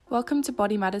Welcome to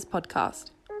Body Matters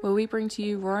Podcast, where we bring to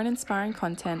you raw and inspiring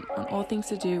content on all things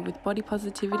to do with body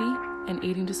positivity and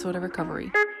eating disorder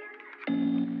recovery.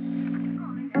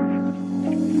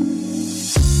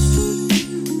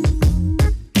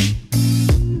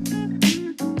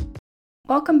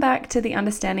 Welcome back to the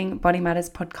Understanding Body Matters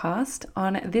podcast.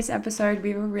 On this episode,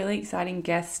 we have a really exciting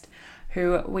guest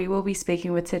who we will be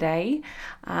speaking with today.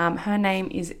 Her name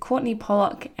is Courtney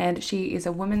Pollock, and she is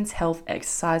a women's health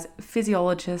exercise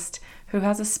physiologist who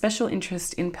has a special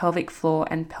interest in pelvic floor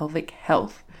and pelvic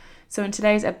health. So in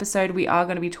today's episode, we are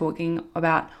going to be talking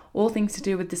about all things to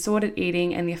do with disordered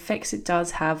eating and the effects it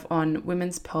does have on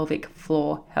women's pelvic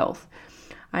floor health.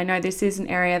 I know this is an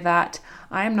area that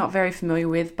I am not very familiar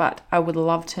with, but I would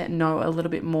love to know a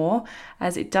little bit more,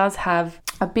 as it does have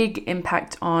a big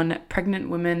impact on pregnant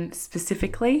women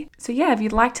specifically. So yeah, if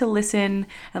you'd like to listen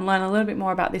and learn a little bit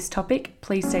more about this topic,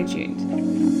 please stay tuned.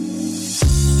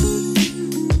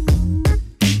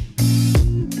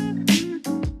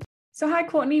 So hi,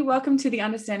 Courtney. Welcome to the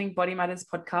Understanding Body Matters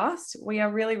podcast. We are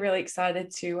really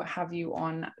excited to have you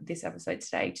on this episode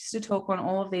today, just to talk on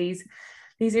all of these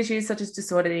issues such as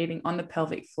disordered eating on the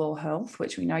pelvic floor health,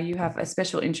 which we know you have a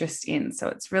special interest in. So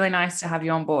it's really nice to have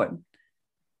you on board.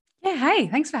 Yeah, hey,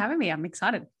 thanks for having me. I'm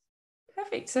excited.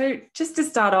 Perfect. So just to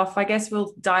start off, I guess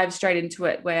we'll dive straight into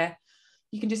it, where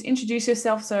you can just introduce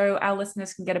yourself so our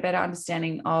listeners can get a better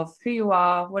understanding of who you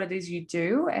are, what it is you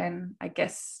do, and I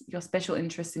guess your special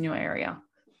interest in your area.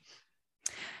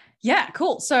 Yeah,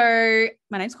 cool. So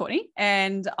my name's Courtney,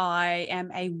 and I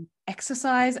am a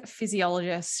exercise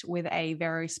physiologist with a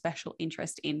very special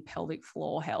interest in pelvic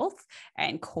floor health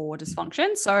and core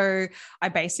dysfunction. So I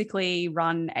basically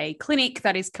run a clinic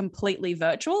that is completely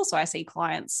virtual. So I see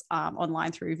clients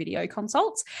online through video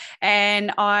consults,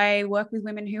 and I work with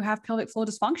women who have pelvic floor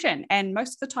dysfunction. And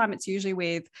most of the time it's usually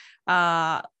with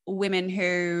women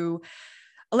who,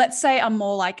 let's say, are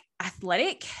more like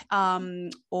athletic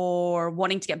or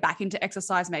wanting to get back into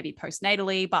exercise, maybe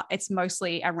postnatally, but it's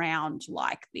mostly around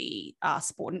like the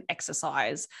sport and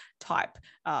exercise type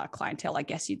clientele, I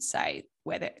guess you'd say,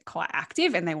 where they're quite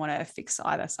active and they want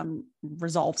to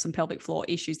resolve some pelvic floor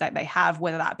issues that they have,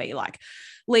 whether that be like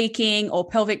leaking or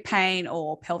pelvic pain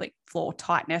or pelvic floor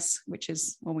tightness, which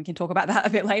is, well, we can talk about that a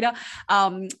bit later.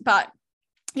 But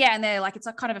yeah, and they're like, it's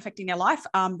kind of affecting their life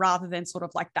rather than sort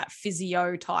of like that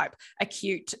physio type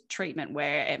acute treatment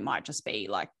where it might just be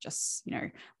like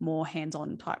more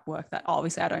hands-on type work that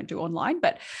obviously I don't do online.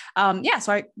 But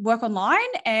so I work online,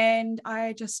 and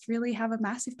I just really have a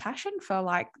massive passion for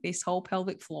like this whole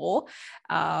pelvic floor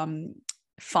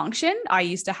function. I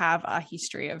used to have a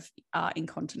history of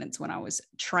incontinence when I was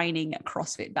training at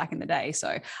CrossFit back in the day. So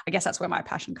I guess that's where my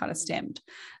passion kind of stemmed.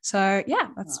 So yeah,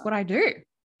 that's what I do.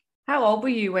 How old were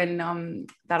you when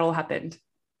that all happened?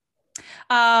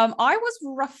 I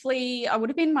would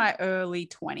have been in my early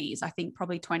 20s, I think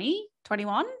probably 20,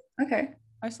 21. Okay.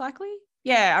 Most likely.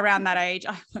 Yeah, around that age.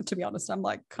 To be honest, I'm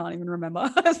like, can't even remember.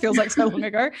 It feels like so long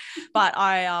ago. But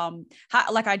I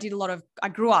I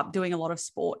grew up doing a lot of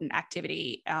sport and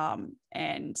activity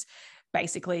and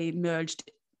basically merged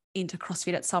into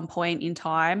CrossFit at some point in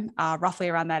time, roughly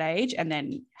around that age, and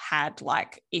then had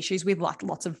like issues with like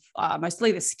lots of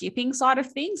mostly the skipping side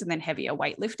of things and then heavier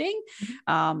weightlifting.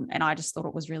 And I just thought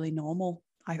it was really normal.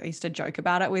 I used to joke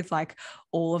about it with like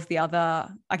all of the other,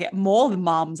 I get more than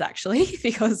mums actually,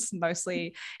 because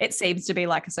mostly it seems to be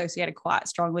like associated quite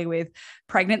strongly with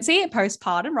pregnancy and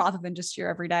postpartum rather than just your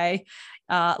everyday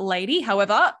lady.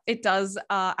 However, it does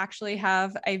actually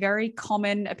have a very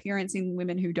common appearance in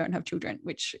women who don't have children,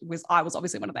 I was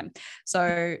obviously one of them.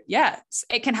 So yeah,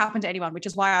 it can happen to anyone, which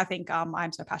is why I think I'm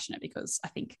so passionate, because I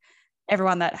think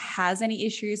everyone that has any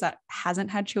issues that hasn't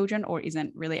had children or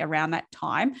isn't really around that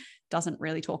time doesn't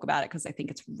really talk about it, because they think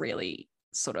it's really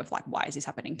sort of like, why is this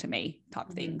happening to me type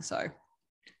thing. So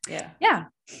yeah.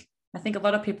 I think a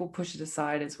lot of people push it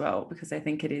aside as well because they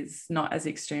think it is not as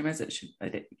extreme as it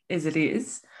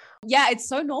is. Yeah, it's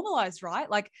so normalized, right?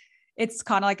 Like it's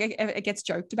kind of like it gets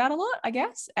joked about a lot, I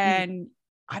guess. And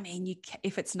I mean,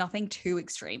 if it's nothing too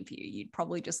extreme for you, you'd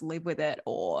probably just live with it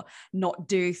or not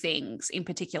do things in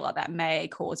particular that may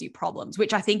cause you problems,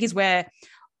 which I think is where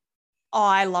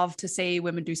I love to see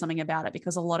women do something about it,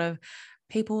 because a lot of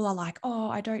people are like, oh,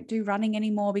 I don't do running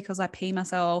anymore because I pee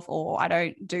myself, or I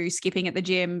don't do skipping at the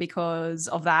gym because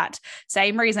of that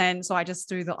same reason. So I just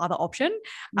do the other option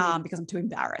because I'm too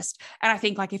embarrassed. And I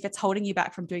think like if it's holding you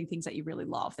back from doing things that you really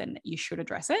love, then you should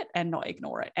address it and not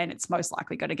ignore it. And it's most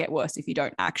likely going to get worse if you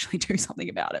don't actually do something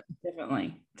about it.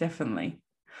 Definitely.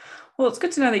 Well, it's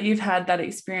good to know that you've had that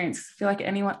experience. I feel like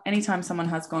anytime someone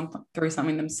has gone through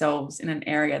something themselves in an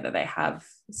area that they have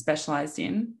specialized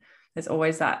in, there's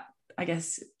always that, I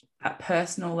guess, that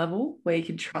personal level where you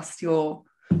can trust your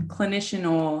clinician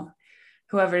or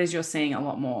whoever it is you're seeing a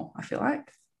lot more, I feel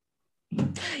like.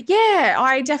 Yeah,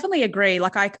 I definitely agree.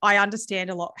 Like I understand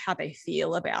a lot how they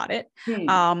feel about it.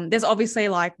 There's obviously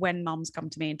like when mums come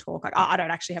to me and talk, like I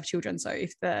don't actually have children. So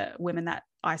if the women that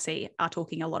I see are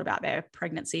talking a lot about their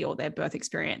pregnancy or their birth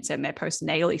experience and their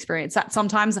postnatal experience, that's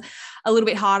sometimes a little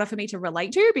bit harder for me to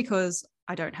relate to because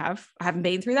I haven't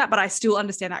been through that, but I still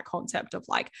understand that concept of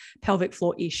like pelvic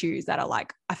floor issues that are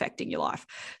like affecting your life.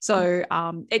 So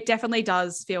it definitely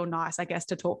does feel nice, I guess,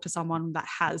 to talk to someone that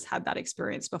has had that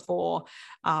experience before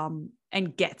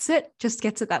and gets it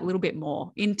that little bit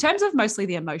more. In terms of mostly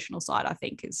the emotional side, I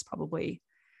think is probably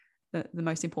the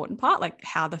most important part, like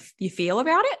how you feel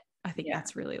about it. I think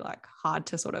that's really like hard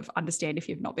to sort of understand if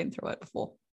you've not been through it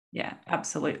before. Yeah,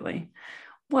 absolutely.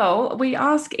 Well, we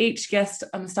ask each guest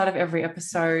on the start of every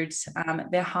episode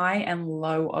their high and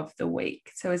low of the week.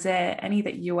 So is there any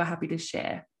that you are happy to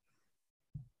share?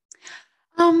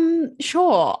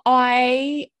 Sure.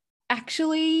 I'm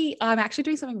actually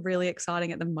doing something really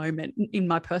exciting at the moment in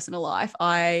my personal life.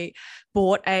 I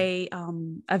bought a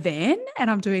van and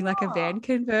I'm doing like a van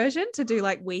conversion to do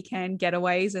like weekend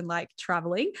getaways and like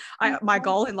traveling. My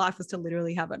goal in life was to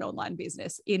literally have an online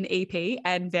business in EP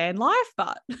and van life,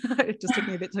 but it just took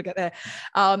me a bit to get there.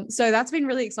 So that's been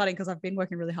really exciting because I've been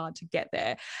working really hard to get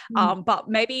there. But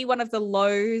maybe one of the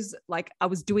lows, like I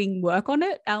was doing work on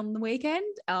it on the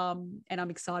weekend and I'm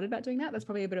excited about doing that. That's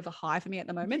probably a bit of a high for me at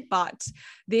the moment. But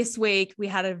this week we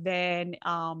had a van,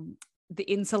 the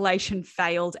insulation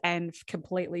failed and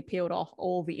completely peeled off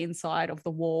all the inside of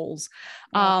the walls.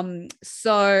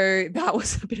 So that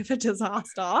was a bit of a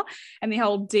disaster. And the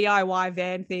whole DIY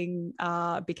van thing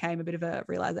became a bit of a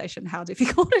realization how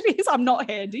difficult it is. I'm not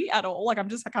handy at all. Like I'm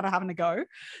just kind of having to go.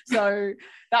 So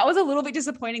that was a little bit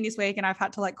disappointing this week. And I've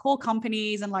had to like call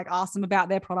companies and like ask them about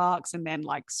their products and then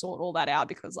like sort all that out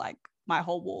because like my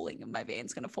whole walling of my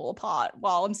van's going to fall apart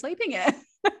while I'm sleeping it.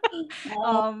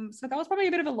 So that was probably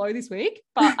a bit of a low this week,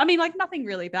 but I mean, like nothing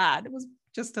really bad. It was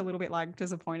just a little bit like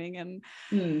disappointing. And,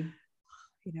 you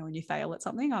know, when you fail at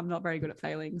something, I'm not very good at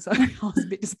failing. So I was a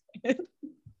bit disappointed.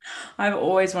 I've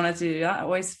always wanted to do that. I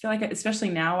always feel like,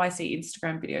 especially now I see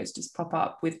Instagram videos just pop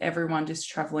up with everyone just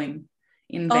traveling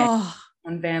in van,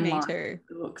 on van life. Me too.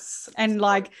 It looks and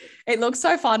like, it looks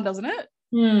so fun, doesn't it?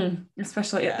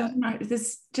 Especially,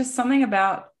 there's just something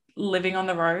about living on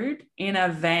the road in a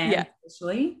van,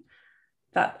 especially,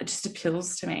 that just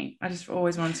appeals to me. I just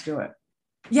always wanted to do it.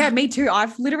 Yeah, me too.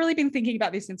 I've literally been thinking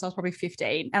about this since I was probably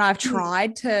 15 and I've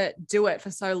tried to do it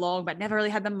for so long, but never really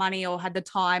had the money or had the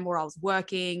time or I was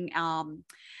working. And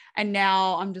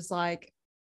now I'm just like,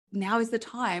 now is the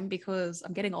time because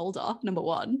I'm getting older, number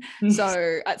one.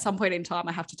 So at some point in time,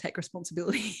 I have to take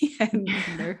responsibility and,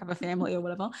 you know, have a family or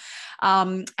whatever.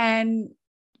 And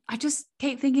I just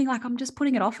keep thinking like, I'm just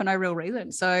putting it off for no real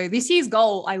reason. So this year's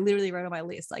goal, I literally wrote on my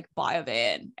list, like buy a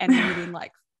van. And then within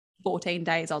like 14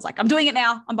 days, I was like, I'm doing it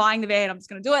now. I'm buying the van. I'm just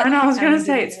going to do it. I know. I was going to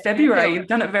say it's February. You've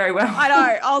done it very well. I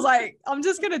know. I was like, I'm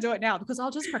just going to do it now because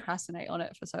I'll just procrastinate on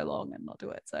it for so long and not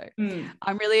do it. So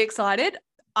I'm really excited.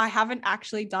 I haven't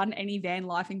actually done any van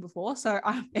lifing before, so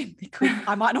I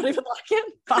might not even like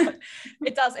it, but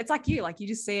it does. It's like you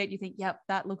just see it, you think, yep,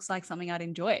 that looks like something I'd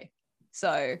enjoy.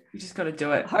 So you just got to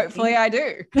do it. Hopefully I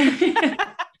do.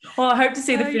 Well, I hope to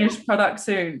see the finished product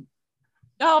soon.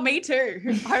 Oh, me too.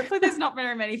 Hopefully there's not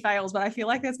very many fails, but I feel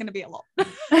like there's going to be a lot.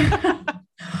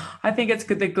 I think it's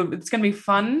good. It's going to be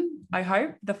fun. I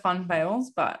hope the fun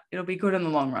fails, but it'll be good in the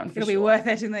long run. It'll be worth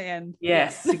it in the end.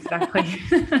 Yes, exactly.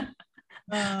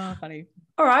 Oh, funny.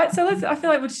 All right. So I feel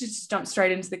like we should just jump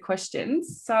straight into the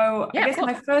questions. So I guess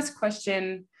my first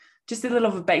question, just a little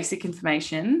of a basic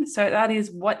information. So that is,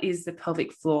 what is the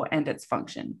pelvic floor and its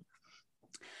function?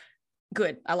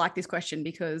 Good. I like this question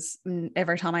because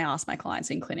every time I ask my clients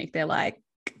in clinic, they're like,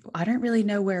 I don't really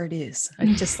know where it is.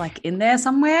 It's just like in there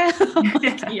somewhere.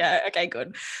 Yeah. Okay,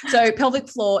 good. So pelvic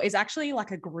floor is actually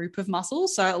like a group of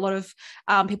muscles. So a lot of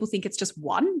people think it's just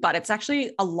one, but it's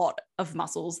actually a lot of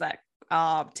muscles that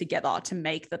together to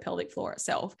make the pelvic floor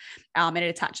itself. And it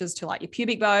attaches to like your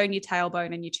pubic bone, your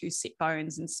tailbone, and your two sit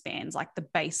bones and spans like the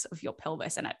base of your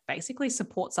pelvis. And it basically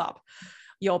supports up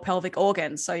your pelvic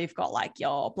organs. So you've got like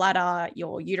your bladder,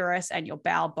 your uterus, and your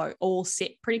bowel both all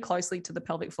sit pretty closely to the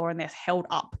pelvic floor and they're held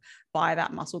up by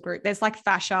that muscle group. There's like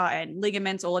fascia and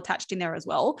ligaments all attached in there as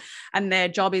well. And their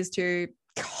job is to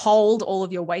hold all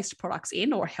of your waste products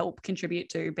in or help contribute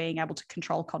to being able to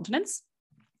control continence.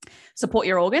 Support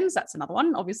your organs, that's another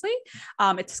one, obviously.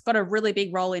 It's got a really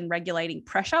big role in regulating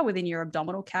pressure within your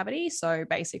abdominal cavity. So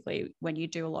basically, when you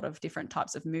do a lot of different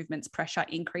types of movements, pressure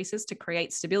increases to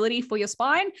create stability for your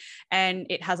spine, and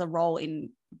it has a role in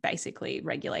basically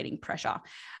regulating pressure.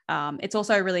 It's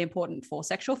also really important for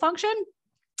sexual function.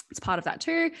 It's part of that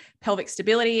too. Pelvic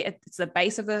stability, it's the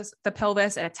base of the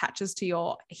pelvis. It attaches to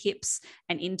your hips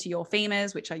and into your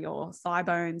femurs, which are your thigh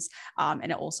bones. And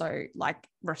it also like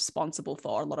responsible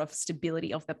for a lot of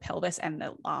stability of the pelvis and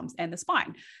the arms and the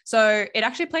spine. So it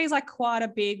actually plays like quite a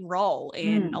big role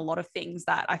in a lot of things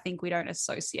that I think we don't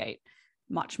associate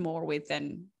much more with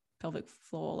than pelvic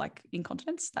floor like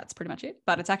incontinence. That's pretty much it,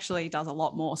 but it actually does a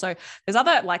lot more. So there's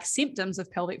other like symptoms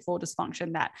of pelvic floor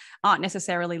dysfunction that aren't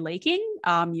necessarily leaking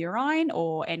urine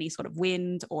or any sort of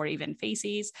wind or even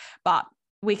feces, but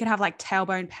we can have like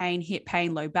tailbone pain, hip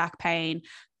pain, low back pain,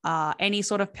 any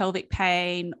sort of pelvic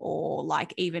pain, or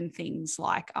like even things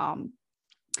like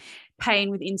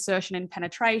pain with insertion and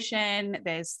penetration.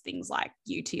 There's things like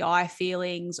UTI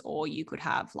feelings, or you could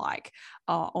have like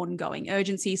ongoing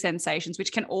urgency sensations,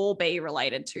 which can all be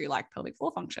related to like pelvic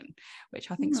floor function, which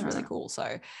I think is really cool.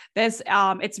 So there's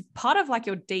it's part of like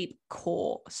your deep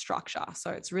core structure.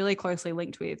 So it's really closely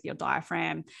linked with your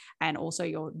diaphragm and also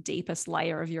your deepest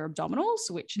layer of your abdominals,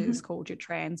 which is called your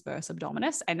transverse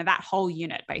abdominis. And that whole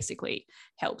unit basically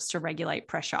helps to regulate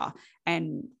pressure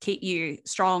and keep you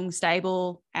strong,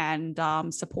 stable, and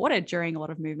supported during a lot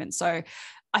of movements. So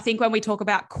I think when we talk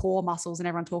about core muscles and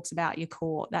everyone talks about your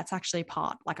core, that's actually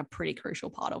like a pretty crucial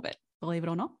part of it, believe it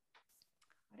or not.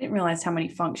 I didn't realize how many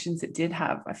functions it did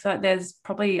have. I feel like there's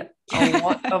probably a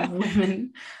lot of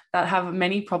women that have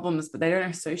many problems, but they don't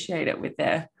associate it with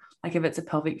their, like if it's a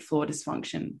pelvic floor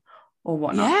dysfunction or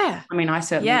whatnot. Yeah. I mean, I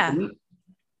certainly didn't.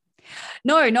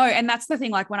 No. And that's the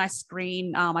thing. Like when I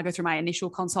screen, I go through my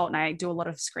initial consult and I do a lot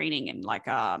of screening and like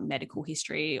medical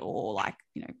history, or like,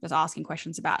 you know, just asking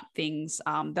questions about things.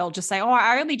 They'll just say, oh,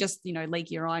 I only just, you know,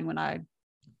 leak urine when I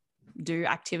do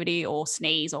activity or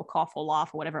sneeze or cough or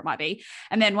laugh or whatever it might be.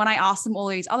 And then when I ask them all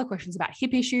these other questions about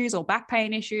hip issues or back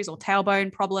pain issues or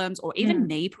tailbone problems or even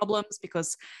knee problems,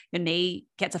 because your knee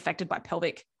gets affected by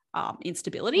pelvic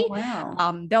instability. Oh,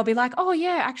 wow. They'll be like, oh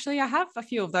yeah, actually I have a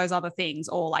few of those other things,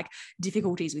 or like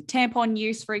difficulties with tampon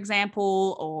use, for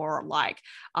example, or like,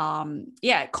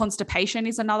 constipation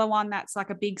is another one that's like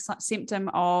a big symptom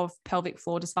of pelvic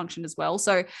floor dysfunction as well.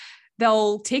 So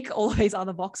they'll tick all these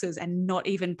other boxes and not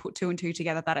even put two and two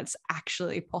together that it's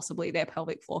actually possibly their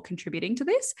pelvic floor contributing to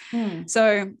this.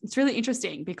 So it's really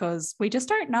interesting because we just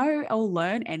don't know or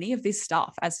learn any of this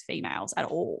stuff as females at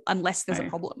all, unless there's a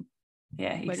problem.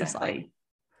 Yeah, exactly.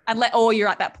 Or you're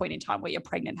at that point in time where you're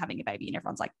pregnant, having a baby, and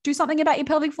everyone's like, do something about your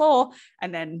pelvic floor.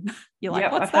 And then you're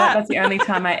like, what's that? That's the only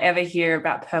time I ever hear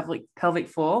about pelvic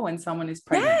floor, when someone is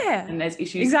pregnant and there's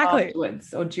issues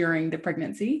afterwards or during the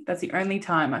pregnancy. That's the only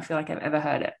time I feel like I've ever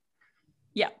heard it.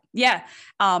 Yeah.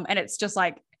 And it's just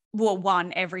like, well,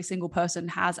 one, every single person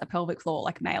has a pelvic floor,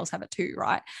 like males have it too,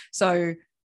 right? So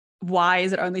why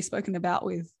is it only spoken about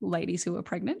with ladies who are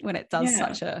pregnant when it does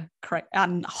such a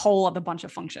whole other bunch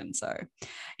of functions? So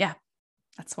yeah,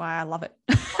 that's why I love it.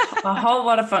 A whole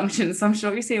lot of functions. I'm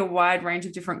sure you see a wide range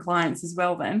of different clients as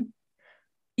well then.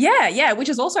 Yeah, which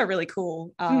is also really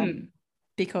cool.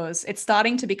 Because it's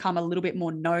starting to become a little bit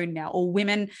more known now, or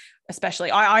women, especially.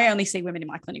 I only see women in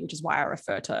my clinic, which is why I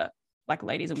refer to like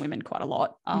ladies and women quite a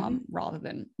lot, rather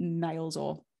than males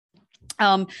or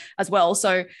as well.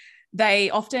 So they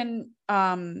often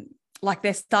like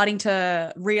they're starting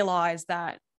to realize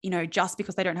that, you know, just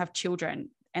because they don't have children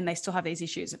and they still have these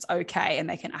issues, it's okay, and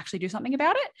they can actually do something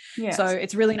about it. Yes. So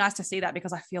it's really nice to see that,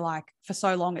 because I feel like for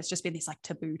so long it's just been this like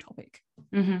taboo topic.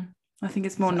 I think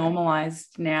it's more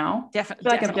normalized now. Definitely.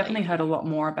 I feel like I've definitely heard a lot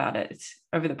more about it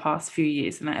over the past few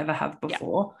years than I ever have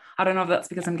before. I don't know if that's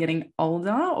because I'm getting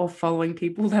older or following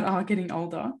people that are getting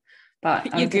older,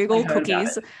 but you Google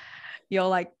cookies. Your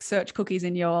like search cookies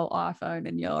in your iPhone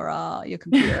and your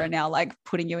computer are now like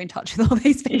putting you in touch with all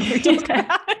these people.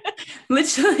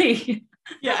 Literally.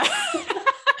 Yeah.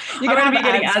 You're going to be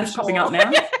getting ads popping up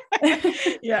now.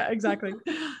 Yeah, exactly.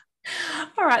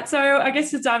 All right. So I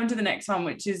guess let's dive into the next one,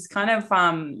 which is kind of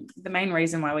the main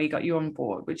reason why we got you on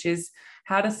board, which is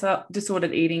how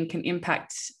disordered eating can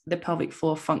impact the pelvic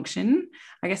floor function,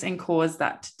 I guess, and cause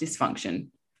that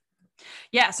dysfunction.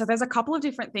 Yeah, so there's a couple of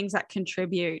different things that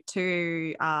contribute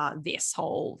to this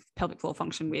whole pelvic floor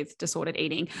function with disordered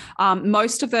eating.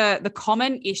 Most of the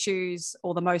common issues,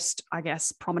 or the most, I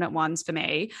guess, prominent ones for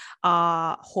me,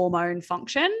 are hormone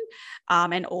function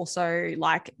and also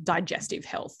like digestive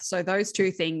health. So those two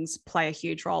things play a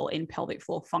huge role in pelvic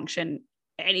floor function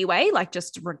anyway, like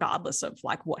just regardless of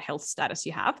like what health status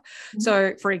you have.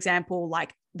 So for example,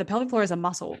 like the pelvic floor is a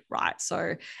muscle, right?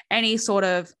 So any sort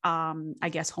of, I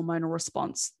guess, hormonal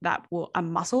response that a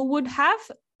muscle would have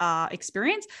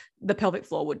experience, the pelvic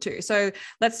floor would too. So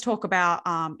let's talk about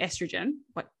estrogen,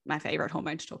 like my favorite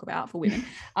hormone to talk about for women.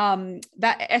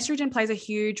 That estrogen plays a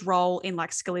huge role in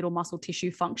like skeletal muscle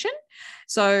tissue function.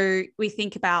 So we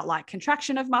think about like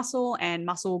contraction of muscle and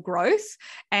muscle growth.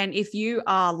 And if you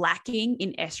are lacking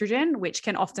in estrogen, which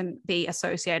can often be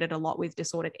associated a lot with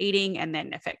disordered eating and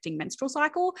then affecting menstrual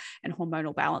cycle and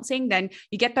hormonal balancing, then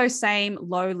you get those same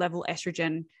low level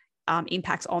estrogen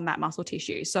impacts on that muscle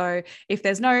tissue. So if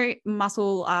there's no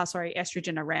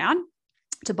estrogen around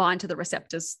to bind to the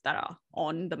receptors that are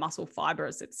on the muscle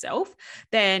fibers itself,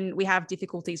 then we have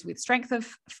difficulties with strength of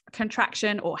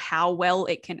contraction or how well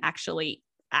it can actually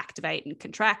activate and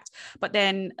contract. But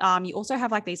then you also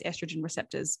have like these estrogen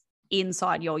receptors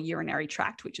inside your urinary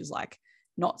tract, which is like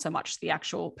not so much the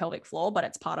actual pelvic floor, but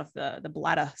it's part of the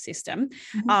bladder system.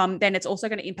 Then it's also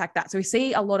going to impact that. So we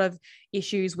see a lot of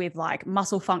issues with like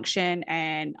muscle function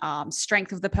and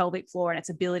strength of the pelvic floor and its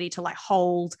ability to like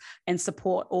hold and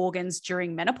support organs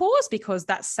during menopause, because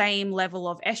that same level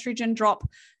of estrogen drop,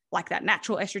 like that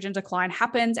natural estrogen decline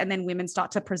happens. And then women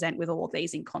start to present with all of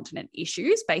these incontinent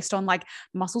issues based on like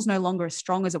muscle's no longer as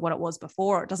strong as what it was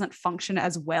before. Or it doesn't function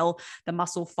as well. The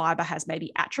muscle fiber has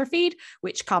maybe atrophied,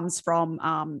 which comes from,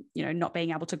 not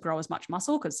being able to grow as much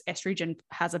muscle, because estrogen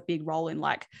has a big role in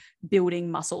like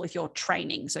building muscle if you're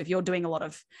training. So if you're doing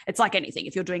it's like anything,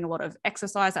 if you're doing a lot of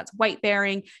exercise, that's weight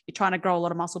bearing, you're trying to grow a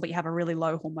lot of muscle, but you have a really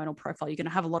low hormonal profile, you're going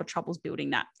to have a lot of troubles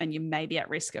building that. And you may be at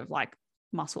risk of like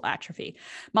muscle atrophy.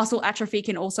 Muscle atrophy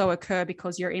can also occur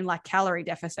because you're in like calorie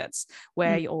deficits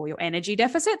or your energy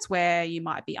deficits, where you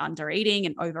might be under eating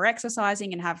and over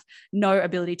exercising and have no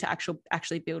ability to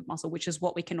actually build muscle, which is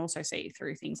what we can also see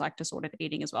through things like disordered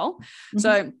eating as well.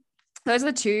 So those are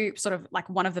the two sort of like,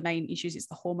 one of the main issues is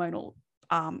the hormonal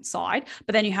side,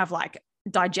 but then you have like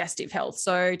digestive health.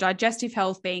 So digestive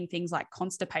health being things like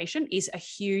constipation is a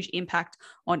huge impact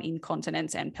on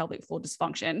incontinence and pelvic floor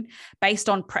dysfunction based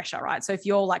on pressure, right? So if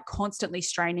you're like constantly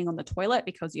straining on the toilet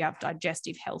because you have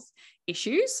digestive health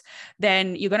issues,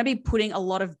 then you're going to be putting a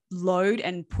lot of load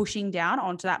and pushing down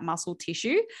onto that muscle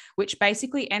tissue, which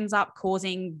basically ends up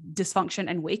causing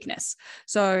dysfunction and weakness.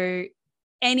 So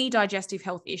any digestive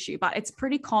health issue, but it's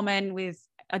pretty common with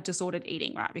a disordered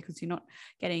eating, right? Because you're not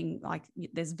getting like,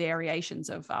 there's variations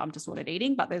of disordered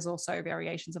eating, but there's also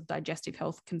variations of digestive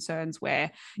health concerns where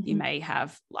you may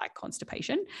have like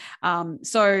constipation.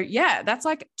 So yeah, that's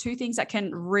like two things that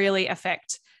can really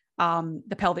affect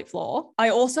the pelvic floor.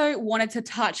 I also wanted to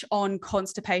touch on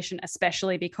constipation,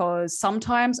 especially because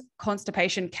sometimes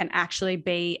constipation can actually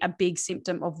be a big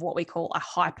symptom of what we call a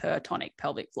hypertonic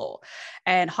pelvic floor.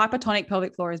 And hypertonic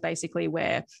pelvic floor is basically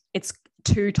where it's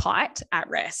too tight at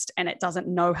rest and it doesn't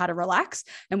know how to relax.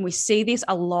 And we see this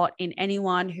a lot in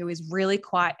anyone who is really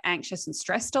quite anxious and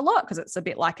stressed a lot, because it's a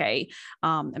bit like a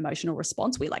emotional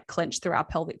response. We like clench through our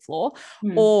pelvic floor.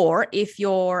 Or if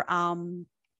you're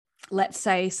let's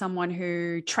say someone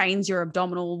who trains your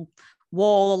abdominal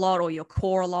wall a lot or your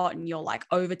core a lot, and you're like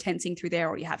over tensing through there,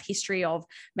 or you have history of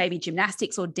maybe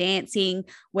gymnastics or dancing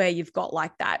where you've got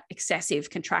like that excessive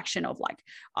contraction of like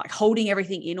holding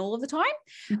everything in all of the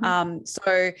time.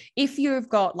 So if you've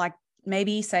got like,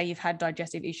 maybe say you've had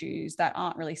digestive issues that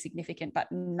aren't really significant,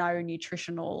 but no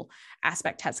nutritional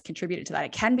aspect has contributed to that,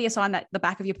 it can be a sign that the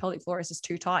back of your pelvic floor is just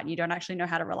too tight and you don't actually know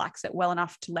how to relax it well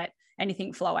enough to let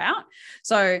anything flow out.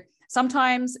 So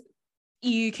sometimes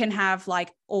you can have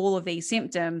like all of these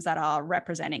symptoms that are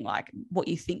representing like what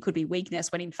you think could be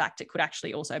weakness, when in fact it could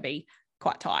actually also be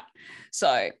quite tight.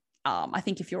 So I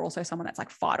think if you're also someone that's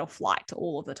like fight or flight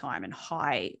all of the time and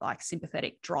high like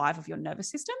sympathetic drive of your nervous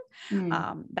system,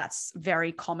 that's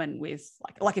very common with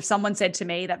like if someone said to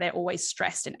me that they're always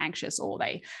stressed and anxious, or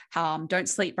they don't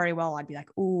sleep very well, I'd be like,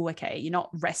 oh, okay, you're not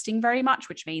resting very much,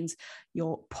 which means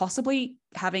you're possibly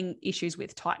having issues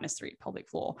with tightness through your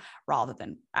pelvic floor rather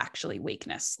than actually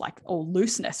weakness, like, or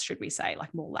looseness, should we say,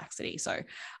 like more laxity. So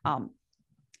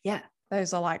yeah,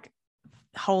 those are like,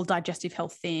 whole digestive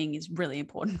health thing is really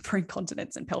important for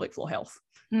incontinence and pelvic floor health.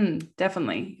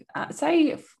 Definitely.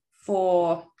 Say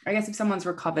for, I guess if someone's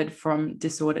recovered from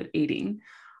disordered eating,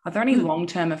 are there any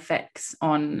long-term effects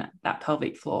on that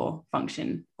pelvic floor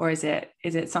function, or is it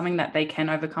something that they can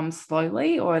overcome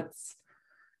slowly, or it's?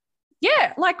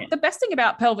 Yeah, like the best thing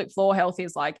about pelvic floor health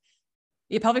is like,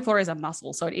 your pelvic floor is a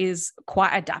muscle, so it is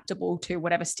quite adaptable to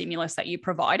whatever stimulus that you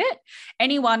provide it.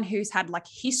 Anyone who's had like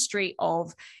history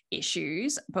of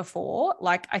issues before,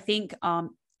 like I think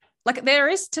like there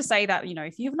is to say that, you know,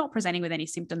 if you're not presenting with any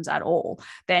symptoms at all,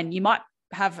 then you might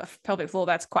have a pelvic floor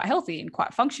that's quite healthy and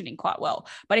quite functioning quite well.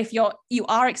 But if you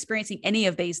are experiencing any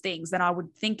of these things, then I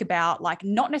would think about like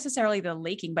not necessarily the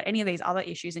leaking, but any of these other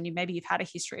issues, and you've had a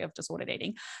history of disordered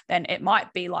eating, then it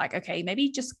might be like, okay, maybe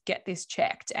just get this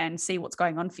checked and see what's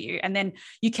going on for you. And then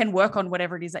you can work on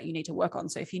whatever it is that you need to work on.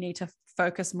 So if you need to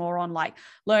focus more on like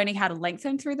learning how to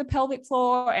lengthen through the pelvic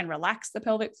floor and relax the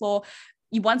pelvic floor,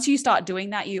 once you start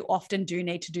doing that, you often do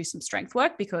need to do some strength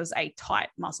work, because a tight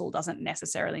muscle doesn't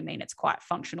necessarily mean it's quite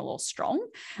functional or strong.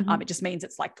 It just means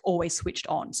it's like always switched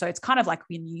on. So it's kind of like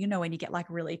when you get like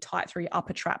really tight through your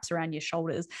upper traps around your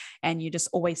shoulders and you're just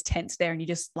always tense there, and you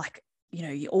just like, you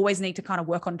know, you always need to kind of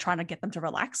work on trying to get them to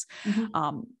relax.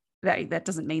 That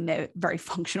doesn't mean they're very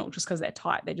functional just because they're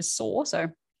tight. They're just sore. So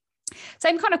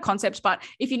same kind of concept, but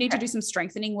if you need to do some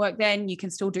strengthening work, then you can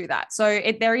still do that. So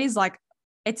there is like,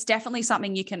 it's definitely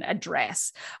something you can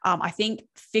address. I think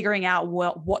figuring out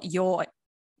what your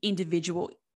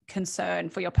individual concern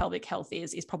for your pelvic health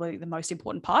is probably the most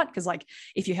important part. Because like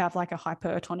if you have like a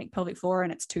hypertonic pelvic floor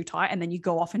and it's too tight, and then you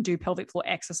go off and do pelvic floor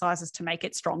exercises to make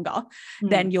it stronger,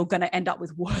 then you're going to end up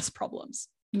with worse problems.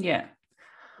 Yeah.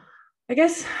 I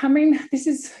guess, I mean,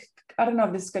 I don't know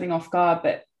if this is getting off guard,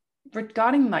 but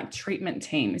regarding like treatment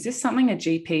team, is this something a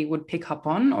GP would pick up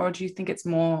on? Or do you think it's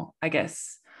more, I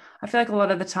guess, I feel like a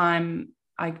lot of the time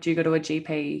I do go to a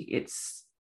GP, it's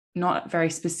not very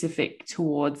specific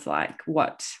towards like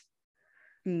what,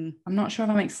 I'm not sure if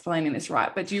I'm explaining this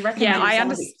right, but do you recommend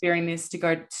someone experiencing this to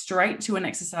go straight to an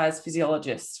exercise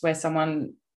physiologist where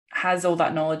someone has all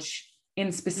that knowledge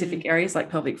in specific areas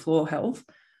like pelvic floor health?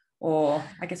 Or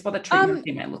I guess what the treatment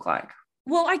team might look like?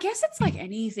 Well, I guess it's like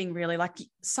anything really. Like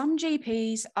some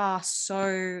GPs are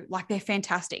so like they're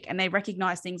fantastic and they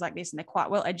recognize things like this and they're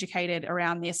quite well educated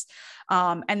around this.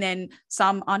 And then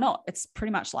some are not. It's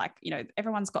pretty much like, you know,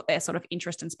 everyone's got their sort of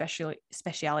interest and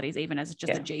specialities, even as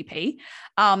just a GP.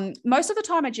 Most of the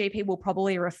time a GP will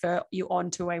probably refer you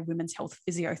on to a women's health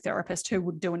physiotherapist who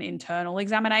would do an internal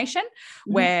examination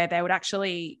where they would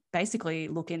actually basically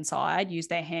look inside, use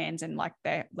their hands, and like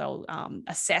they'll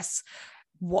assess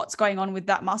what's going on with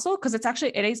that muscle, because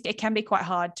it can be quite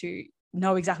hard to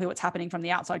know exactly what's happening from the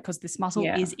outside, because this muscle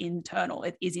is internal,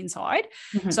 it is inside.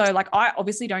 So like I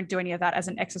obviously don't do any of that as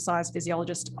an exercise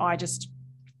physiologist. I just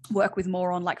work with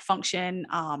more on like function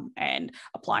and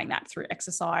applying that through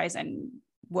exercise and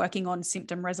working on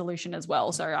symptom resolution as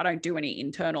well. So I don't do any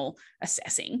internal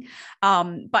assessing,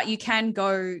 but you can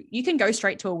go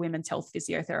straight to a women's health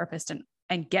physiotherapist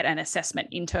and get an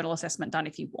internal assessment done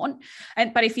if you want.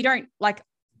 But if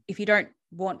you don't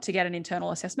want to get an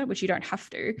internal assessment, which you don't have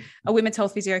to, a women's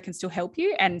health physio can still help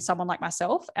you. And someone like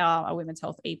myself, a women's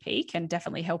health EP, can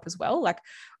definitely help as well. Like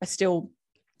I still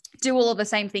do all of the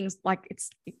same things. Like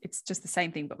it's just the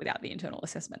same thing, but without the internal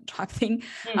assessment type thing.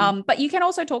 But you can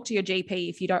also talk to your GP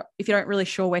if you don't really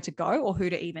sure where to go or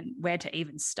where to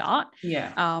even start.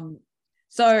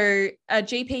 So a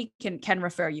GP can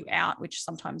refer you out, which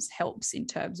sometimes helps in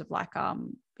terms of like,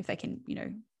 if they can, you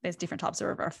know, there's different types of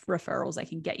referrals they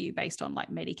can get you based on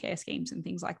like Medicare schemes and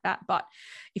things like that. But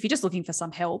if you're just looking for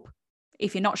some help,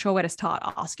 if you're not sure where to start,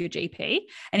 ask your GP.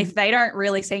 And if they don't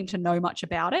really seem to know much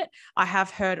about it, I have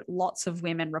heard lots of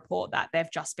women report that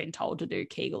they've just been told to do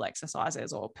Kegel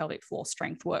exercises or pelvic floor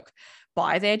strength work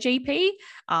by their GP.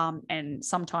 And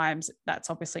sometimes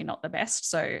that's obviously not the best.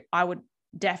 So I would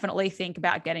definitely think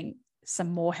about getting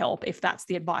some more help if that's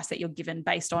the advice that you're given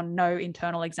based on no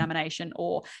internal examination,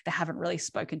 or they haven't really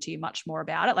spoken to you much more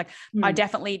about it. Like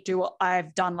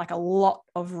I've done like a lot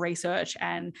of research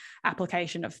and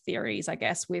application of theories, I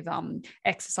guess, with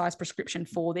exercise prescription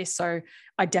for this. So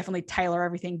I definitely tailor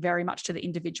everything very much to the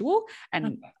individual,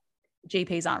 and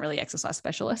GPs aren't really exercise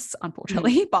specialists,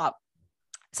 unfortunately, but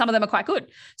some of them are quite good.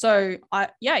 So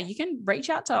you can reach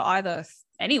out to either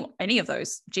any of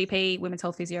those, GP, women's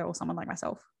health physio, or someone like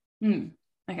myself.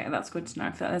 Okay, that's good to know.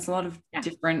 I feel like there's a lot of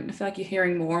different, I feel like you're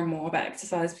hearing more and more about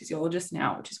exercise physiologists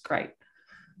now, which is great.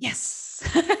 Yes.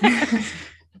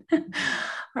 All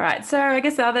right. So I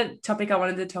guess the other topic I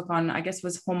wanted to talk on, I guess,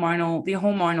 was the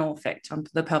hormonal effect on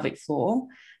the pelvic floor.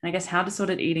 And I guess how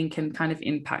disordered eating can kind of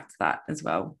impact that as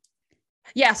well.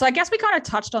 Yeah. So I guess we kind of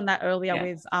touched on that earlier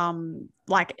with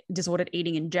like disordered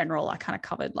eating in general. I kind of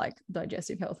covered like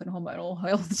digestive health and hormonal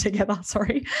health together.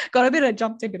 Sorry,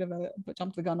 jumped the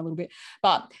gun a little bit,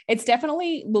 but it's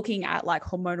definitely looking at like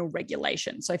hormonal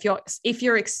regulation. So if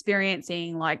you're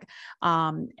experiencing like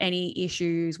any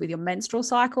issues with your menstrual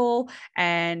cycle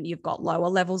and you've got lower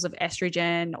levels of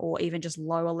estrogen or even just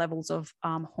lower levels of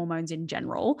hormones in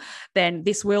general, then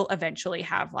this will eventually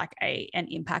have like an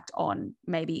impact on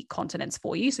maybe continence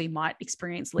for you. So you might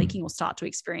experience leaking or start to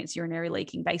experience urinary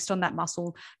leaking based on that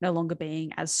muscle no longer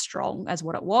being as strong as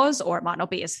what it was, or it might not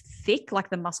be as thick, like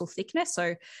the muscle thickness.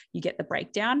 So you get the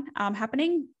breakdown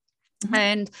happening. Mm-hmm.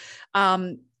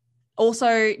 And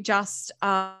also just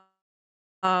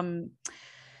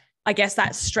I guess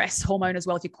that stress hormone as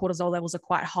well. If your cortisol levels are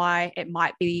quite high, it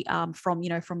might be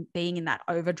from being in that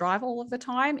overdrive all of the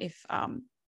time. If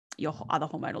your other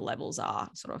hormonal levels are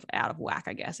sort of out of whack,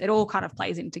 I guess it all kind of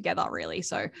plays in together really.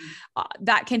 So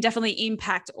that can definitely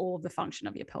impact all of the function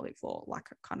of your pelvic floor, like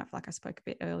I spoke a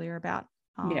bit earlier about.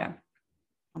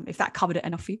 If that covered it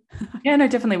enough for you. Yeah, no,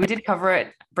 definitely. We did cover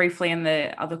it briefly in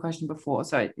the other question before.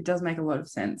 So it does make a lot of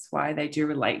sense why they do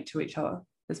relate to each other,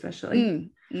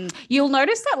 especially. You'll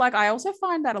notice that, like, I also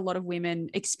find that a lot of women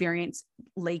experience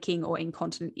leaking or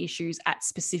incontinent issues at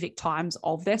specific times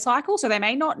of their cycle. So they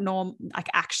may not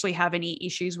actually have any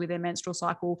issues with their menstrual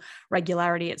cycle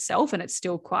regularity itself, and it's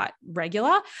still quite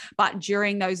regular. But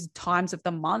during those times of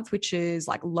the month, which is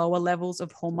like lower levels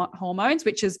of hormones,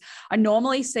 which is, I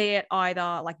normally see it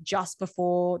either like just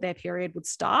before their period would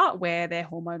start, where their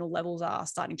hormonal levels are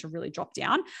starting to really drop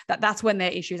down, that's when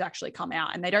their issues actually come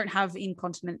out, and they don't have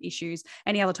incontinent issues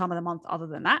any other time of the month other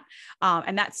than that.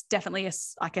 And that's definitely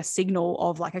a signal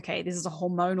of like, okay, this is a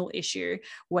hormonal issue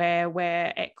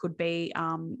where it could be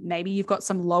maybe you've got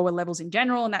some lower levels in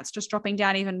general and that's just dropping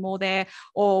down even more there.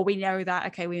 Or we know that,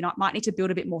 okay, might need to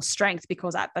build a bit more strength,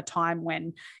 because at the time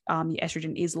when your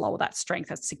estrogen is lower, that strength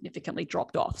has significantly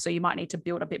dropped off. So you might need to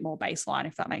build a bit more baseline,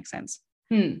 if that makes sense.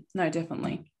 No,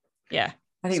 definitely. Yeah.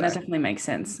 I think that definitely makes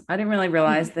sense. I didn't really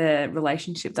realize the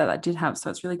relationship that did have.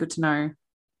 So it's really good to know.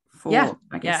 Yeah,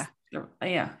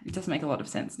 it does make a lot of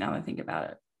sense now that I think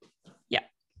about it. Yeah.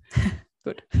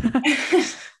 Good.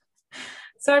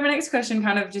 So my next question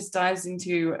kind of just dives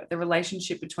into the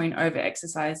relationship between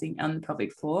over-exercising and the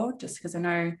pelvic floor, just because I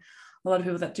know a lot of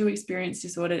people that do experience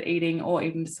disordered eating or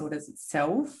eating disorders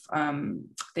itself,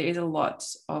 there is a lot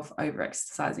of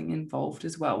over-exercising involved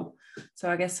as well. So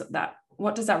I guess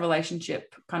what does that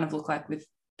relationship kind of look like with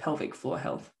pelvic floor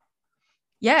health?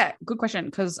 Yeah, good question.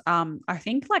 Because I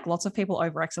think like lots of people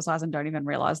over-exercise and don't even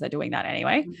realize they're doing that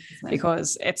anyway,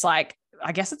 because it's like,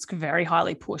 I guess it's very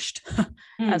highly pushed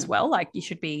as well. Like you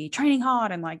should be training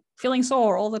hard and like feeling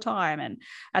sore all the time. And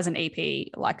as an EP,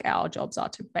 like our jobs are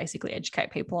to basically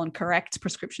educate people on correct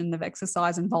prescription of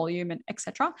exercise and volume and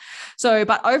etc. So,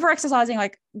 but over-exercising,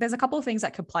 like there's a couple of things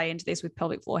that could play into this with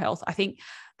pelvic floor health. I think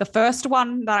the first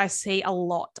one that I see a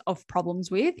lot of problems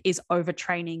with is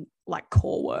overtraining like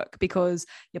core work, because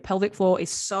your pelvic floor is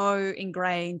so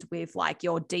ingrained with like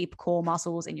your deep core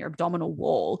muscles in your abdominal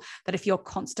wall that if you're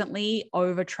constantly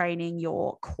overtraining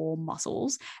your core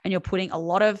muscles and you're putting a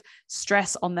lot of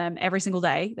stress on them every single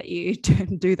day that you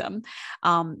do them,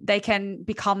 they can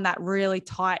become that really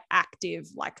tight, active,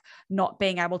 like not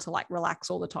being able to like relax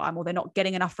all the time, or they're not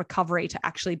getting enough recovery to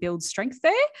actually build strength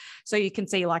there. So you can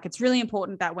see like it's really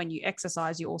important that when you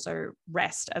exercise, you also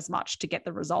rest as much to get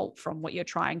the result from what you're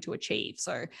trying to achieve.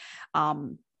 So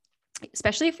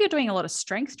especially if you're doing a lot of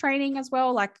strength training as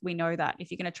well, like we know that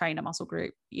if you're going to train a muscle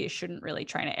group, you shouldn't really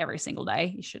train it every single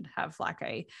day. You should have like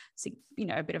a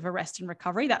bit of a rest and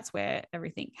recovery. That's where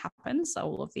everything happens, so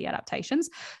all of the adaptations.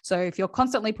 So if you're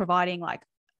constantly providing like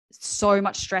so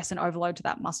much stress and overload to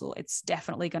that muscle, it's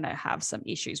definitely going to have some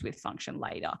issues with function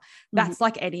later. That's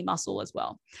like any muscle as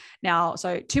well. Now,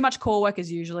 so too much core work is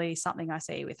usually something I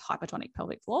see with hypertonic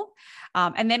pelvic floor.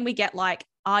 And then we get like,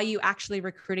 are you actually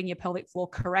recruiting your pelvic floor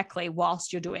correctly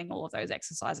whilst you're doing all of those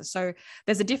exercises? So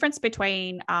there's a difference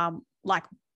between like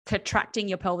contracting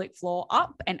your pelvic floor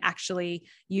up and actually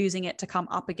using it to come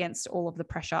up against all of the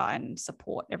pressure and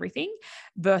support everything,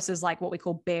 versus like what we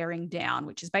call bearing down,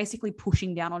 which is basically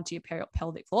pushing down onto your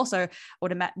pelvic floor. So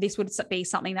this would be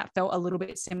something that felt a little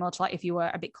bit similar to like if you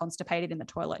were a bit constipated in the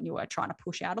toilet and you were trying to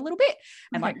push out a little bit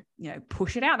and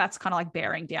push it out. That's kind of like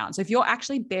bearing down. So if you're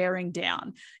actually bearing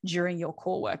down during your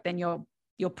core work, then you're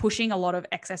pushing a lot of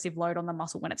excessive load on the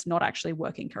muscle when it's not actually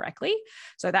working correctly.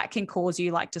 So that can cause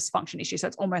you like dysfunction issues. So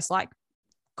it's almost like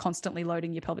constantly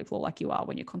loading your pelvic floor like you are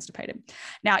when you're constipated.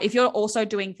 Now, if you're also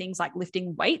doing things like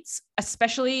lifting weights,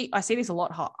 especially I see this a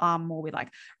lot more with like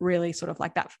really sort of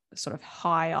like that sort of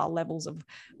higher levels of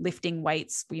lifting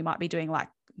weights, where you might be doing like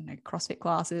CrossFit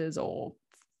classes or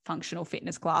functional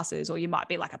fitness classes, or you might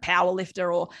be like a power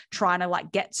lifter or trying to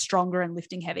like get stronger and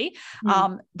lifting heavy.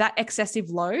 That excessive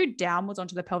load downwards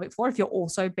onto the pelvic floor, if you're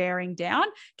also bearing down,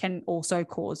 can also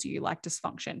cause you like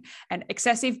dysfunction. And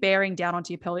excessive bearing down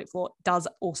onto your pelvic floor does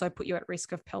also put you at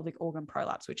risk of pelvic organ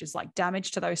prolapse, which is like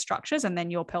damage to those structures. And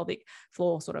then your pelvic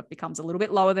floor sort of becomes a little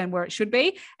bit lower than where it should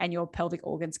be. And your pelvic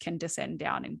organs can descend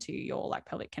down into your like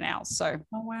pelvic canals. So,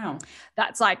 oh, wow.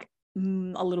 That's like a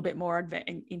little bit more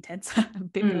intense, a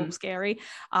bit more scary.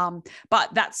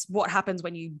 But that's what happens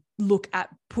when you look at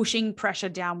pushing pressure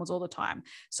downwards all the time.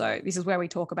 So this is where we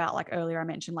talk about, like earlier I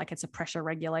mentioned, like it's a pressure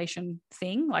regulation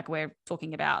thing. Like we're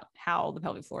talking about how the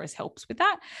pelvic floor helps with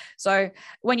that. So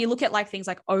when you look at like things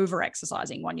like over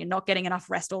exercising, when you're not getting enough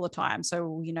rest all the time,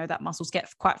 so you know that muscles get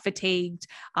quite fatigued,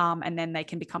 and then they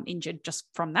can become injured just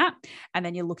from that. And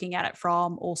then you're looking at it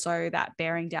from also that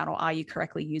bearing down, or are you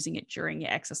correctly using it during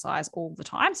your exercise all the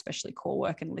time, especially core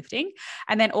work and lifting.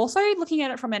 And then also looking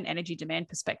at it from an energy demand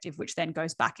perspective, which then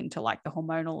goes back into like the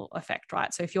hormonal effect,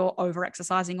 right? So if you're over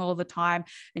exercising all the time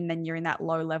and then you're in that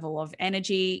low level of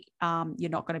energy, you're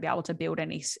not going to be able to build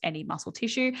any muscle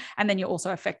tissue. And then you're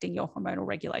also affecting your hormonal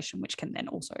regulation, which can then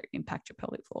also impact your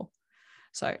pelvic floor.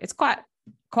 So it's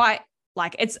quite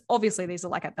like, it's obviously these are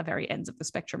like at the very ends of the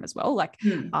spectrum as well. Like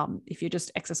if you're just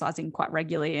exercising quite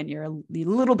regularly and you're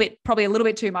probably a little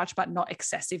bit too much, but not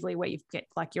excessively, where you get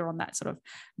like you're on that sort of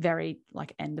very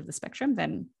like end of the spectrum,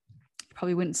 then you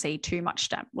probably wouldn't see too much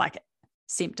like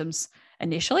symptoms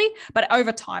initially, but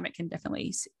over time it can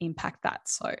definitely impact that.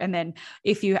 So, and then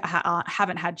if you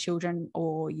haven't had children,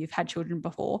 or you've had children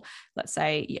before, let's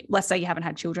say you haven't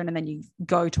had children and then you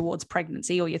go towards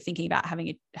pregnancy, or you're thinking about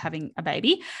having a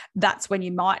baby, that's when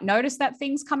you might notice that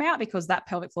things come out, because that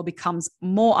pelvic floor becomes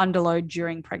more underload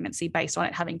during pregnancy based on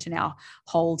it having to now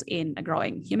hold in a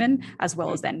growing human, as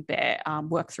well as then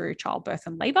work through childbirth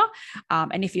and labor.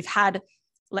 And if you've had,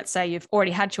 let's say you've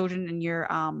already had children and you're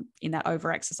in that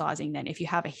over exercising, then if you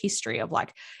have a history of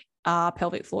like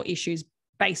pelvic floor issues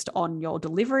based on your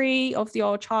delivery of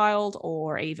your child,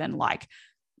 or even like,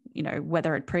 you know,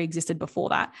 whether it pre-existed before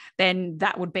that, then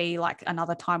that would be like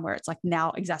another time where it's like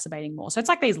now exacerbating more. So it's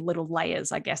like these little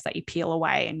layers, I guess, that you peel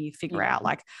away and you figure out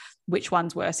like which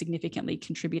ones were significantly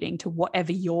contributing to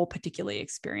whatever you're particularly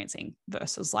experiencing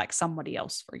versus like somebody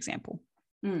else, for example.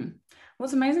 Well,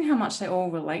 it's amazing how much they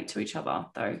all relate to each other,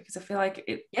 though, because I feel like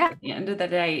at the end of the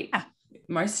day,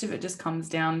 most of it just comes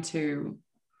down to,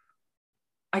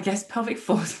 I guess, pelvic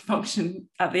floor function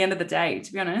at the end of the day,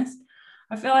 to be honest.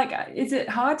 I feel like, is it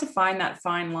hard to find that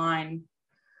fine line,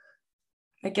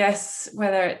 I guess,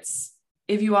 whether it's,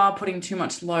 if you are putting too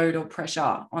much load or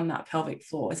pressure on that pelvic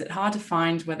floor, is it hard to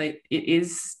find whether it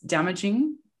is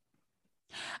damaging?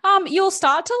 You'll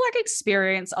start to like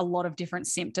experience a lot of different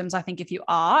symptoms, I think, if you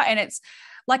are. And it's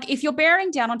like, if you're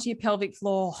bearing down onto your pelvic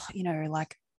floor, you know,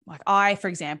 like I, for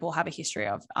example, have a history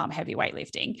of heavy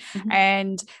weightlifting,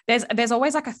 and there's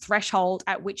always like a threshold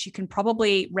at which you can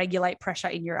probably regulate pressure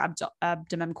in your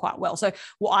abdomen quite well. So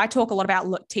I talk a lot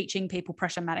about teaching people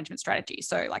pressure management strategies.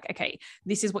 So like, okay,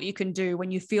 this is what you can do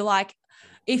when you feel like,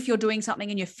 if you're doing something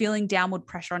and you're feeling downward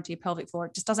pressure onto your pelvic floor,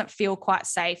 it just doesn't feel quite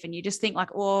safe. And you just think like,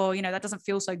 oh, you know, that doesn't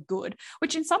feel so good,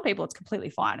 which in some people it's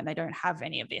completely fine and they don't have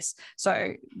any of this.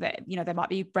 So that, you know, they might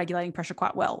be regulating pressure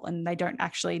quite well and they don't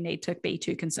actually need to be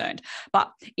too concerned.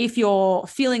 But if you're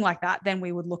feeling like that, then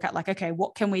we would look at like, okay,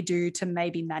 what can we do to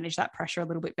maybe manage that pressure a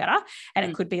little bit better? And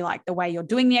it could be like the way you're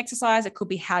doing the exercise. It could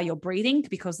be how you're breathing,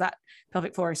 because that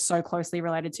pelvic floor is so closely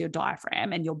related to your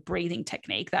diaphragm and your breathing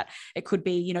technique that it could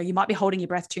be, you know, you might be holding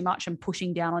your breath too much and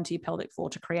pushing down onto your pelvic floor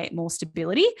to create more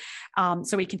stability.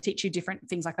 So we can teach you different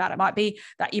things like that. It might be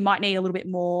that you might need a little bit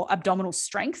more abdominal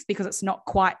strength because it's not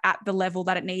quite at the level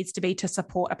that it needs to be to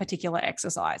support a particular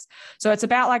exercise. So it's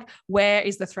about like, where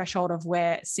is the threshold of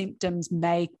where symptoms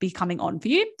may be coming on for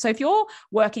you? So if you're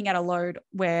working at a load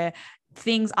where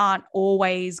things aren't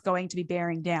always going to be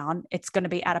bearing down, it's going to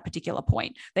be at a particular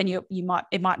point, then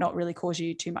it might not really cause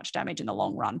you too much damage in the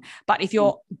long run. But if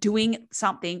you're doing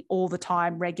something all the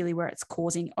time regularly where it's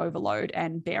causing overload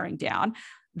and bearing down,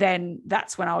 then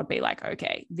that's when I would be like,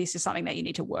 okay, this is something that you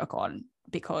need to work on,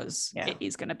 because it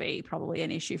is going to be probably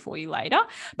an issue for you later.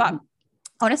 But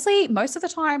honestly, most of the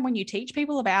time when you teach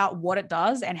people about what it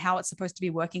does and how it's supposed to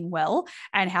be working well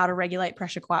and how to regulate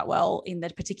pressure quite well in the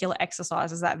particular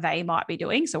exercises that they might be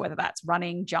doing, so whether that's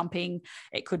running, jumping,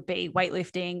 it could be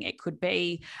weightlifting, it could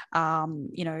be,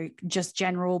 you know, just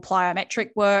general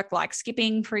plyometric work like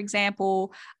skipping, for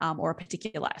example, or a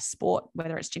particular sport,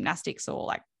 whether it's gymnastics or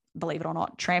like, believe it or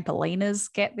not,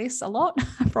 trampoliners get this a lot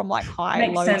from like high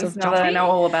loads of jumping. Now that I know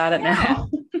all about it now.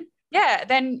 Yeah,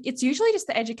 then it's usually just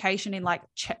the education in like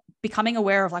becoming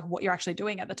aware of like what you're actually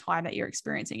doing at the time that you're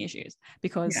experiencing issues,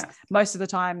 because most of the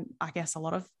time, I guess a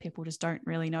lot of people just don't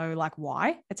really know like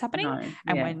why it's happening.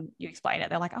 And when you explain it,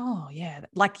 they're like, oh yeah,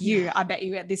 like I bet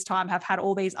you at this time have had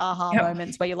all these aha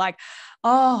moments where you're like,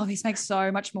 oh, this makes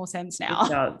so much more sense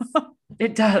now.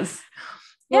 It does.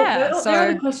 Well, there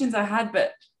are the questions I had,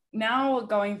 but now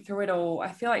going through it all,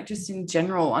 I feel like just in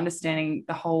general, understanding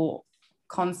the whole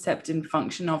concept and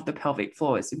function of the pelvic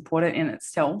floor is important in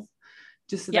itself,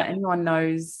 just so that anyone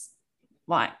knows.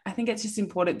 Like, I think it's just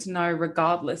important to know,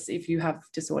 regardless if you have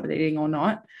disordered eating or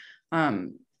not,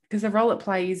 because the role it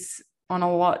plays on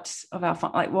a lot of our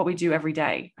like what we do every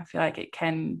day. I feel like it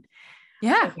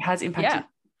has impacted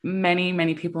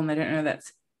many people, and they don't know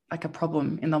that's like a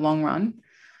problem in the long run.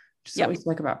 Just what we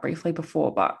spoke about briefly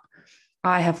before, but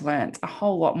I have learned a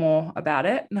whole lot more about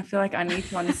it, and I feel like I need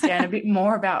to understand a bit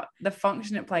more about the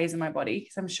function it plays in my body,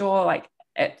 because I'm sure like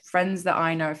friends that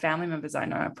I know, family members I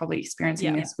know, are probably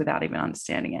experiencing this without even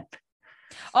understanding it.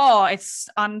 Oh, it's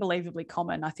unbelievably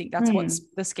common. I think that's what's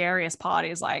the scariest part,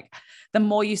 is like the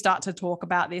more you start to talk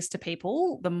about this to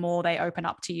people, the more they open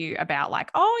up to you about like,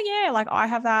 oh yeah, like I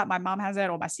have that, my mom has it,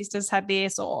 or my sister's had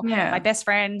this, or my best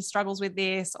friend struggles with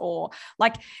this, or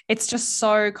like it's just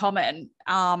so common.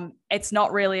 It's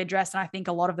not really addressed. And I think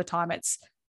a lot of the time it's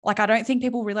like, I don't think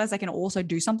people realize they can also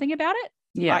do something about it.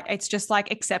 Like it's just like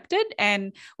accepted.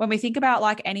 And when we think about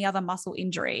like any other muscle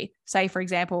injury, say for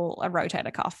example, a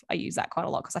rotator cuff, I use that quite a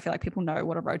lot because I feel like people know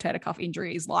what a rotator cuff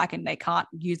injury is like and they can't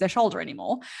use their shoulder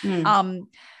anymore.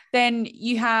 Then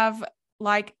you have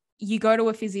like, you go to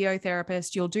a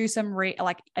physiotherapist, you'll do some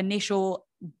initial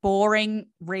boring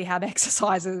rehab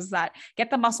exercises that get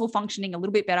the muscle functioning a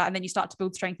little bit better. And then you start to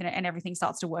build strength in it and everything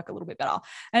starts to work a little bit better.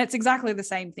 And it's exactly the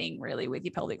same thing really with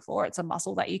your pelvic floor. It's a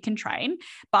muscle that you can train,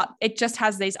 but it just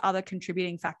has these other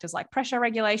contributing factors like pressure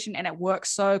regulation. And it works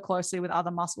so closely with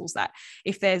other muscles that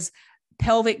if there's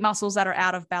pelvic muscles that are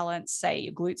out of balance, say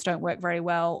your glutes don't work very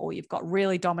well, or you've got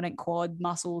really dominant quad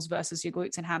muscles versus your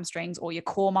glutes and hamstrings, or your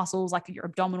core muscles like your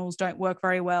abdominals don't work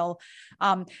very well,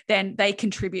 then they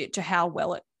contribute to how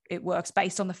well it works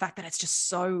based on the fact that it's just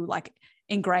so like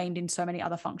ingrained in so many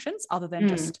other functions other than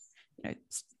just,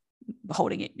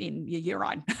 holding it in your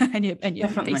urine and your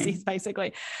feces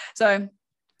basically. So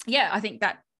yeah, I think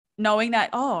that knowing that,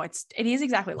 it is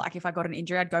exactly like if I got an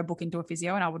injury, I'd go book into a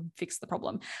physio and I would fix the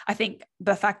problem. I think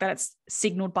the fact that it's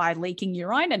signaled by leaking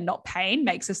urine and not pain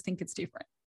makes us think it's different.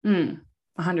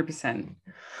 100%.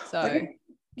 So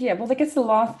well, I guess the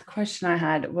last question I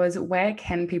had was, where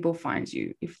can people find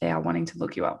you if they are wanting to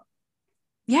look you up?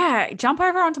 Yeah, jump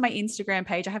over onto my Instagram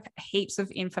page. I have heaps of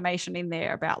information in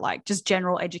there about like just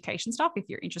general education stuff if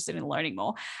you're interested in learning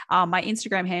more. My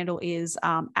Instagram handle is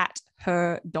at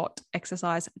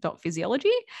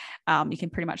her.exercise.physiology. You can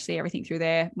pretty much see everything through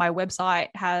there. My website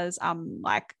has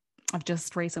I've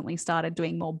just recently started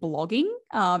doing more blogging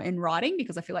and writing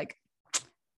because I feel like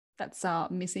that's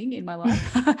missing in my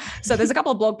life. So there's a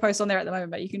couple of blog posts on there at the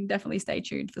moment, but you can definitely stay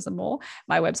tuned for some more.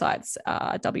 My website's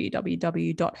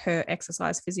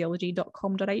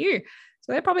www.herexercisephysiology.com.au.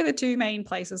 So they're probably the two main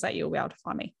places that you'll be able to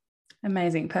find me.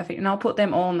 Amazing. Perfect. And I'll put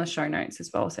them all in the show notes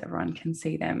as well, so everyone can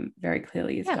see them very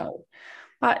clearly as well.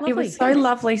 But lovely. It was so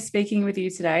lovely speaking with you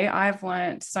today. I've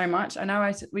learned so much. I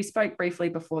know we spoke briefly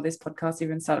before this podcast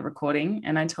even started recording,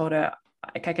 and I told her,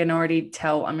 like, I can already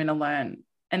tell I'm going to learn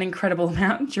an incredible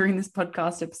amount during this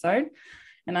podcast episode.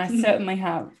 And I certainly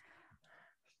have.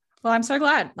 Well, I'm so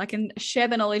glad I can share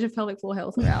the knowledge of pelvic floor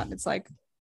health around. It's like,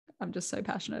 I'm just so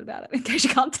passionate about it, in case you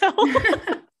can't tell.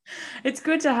 It's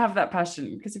good to have that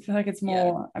passion because I feel like it's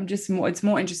more, it's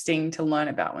more interesting to learn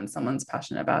about when someone's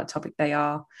passionate about a topic they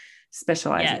are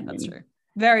specializing in. That's true.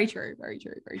 Very true. Very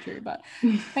true. Very true. But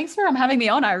thanks for having me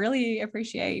on. I really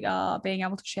appreciate being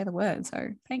able to share the word. So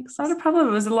thanks. Not a problem.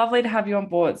 It was lovely to have you on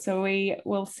board. So we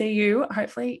will see you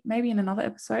hopefully maybe in another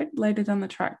episode later down the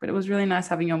track, but it was really nice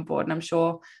having you on board. And I'm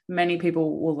sure many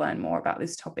people will learn more about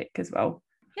this topic as well.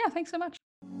 Yeah. Thanks so much.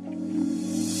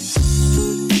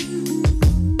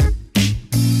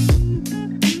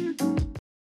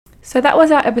 So that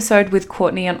was our episode with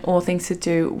Courtney on all things to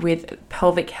do with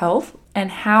pelvic health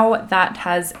and how that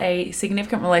has a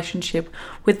significant relationship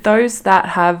with those that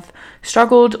have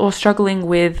struggled or struggling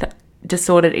with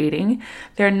disordered eating.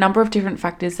 There are a number of different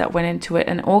factors that went into it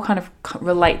and all kind of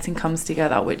relates and comes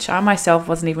together, which I myself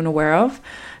wasn't even aware of.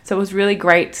 So it was really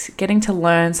great getting to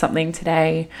learn something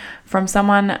today from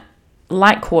someone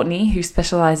like Courtney, who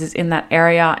specializes in that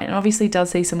area and obviously does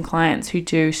see some clients who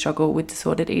do struggle with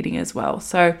disordered eating as well.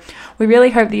 So we really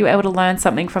hope that you were able to learn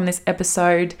something from this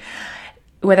episode,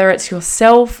 whether it's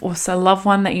yourself or a loved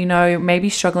one that you know may be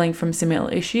struggling from similar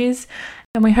issues.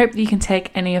 And we hope that you can take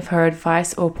any of her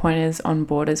advice or pointers on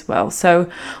board as well.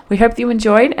 So we hope that you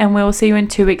enjoyed, and we'll see you in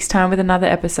 2 weeks' time with another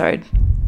episode.